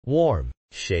Warm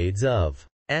shades of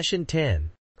ashen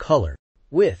tan color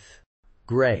with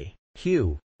gray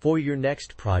hue for your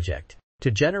next project. To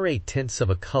generate tints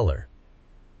of a color,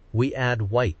 we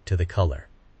add white to the color.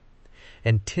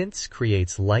 And tints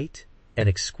creates light and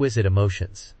exquisite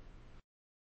emotions.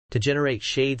 To generate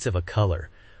shades of a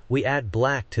color, we add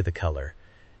black to the color,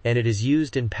 and it is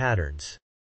used in patterns.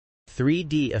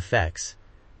 3D effects,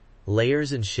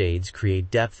 layers and shades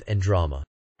create depth and drama.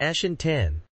 Ashen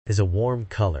tan is a warm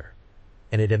color,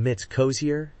 and it emits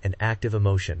cozier and active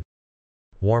emotion.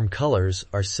 Warm colors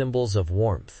are symbols of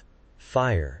warmth,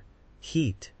 fire,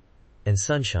 heat, and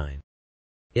sunshine.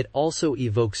 It also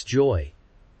evokes joy,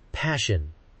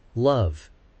 passion,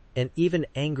 love, and even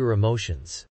anger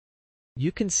emotions.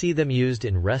 You can see them used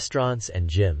in restaurants and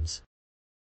gyms.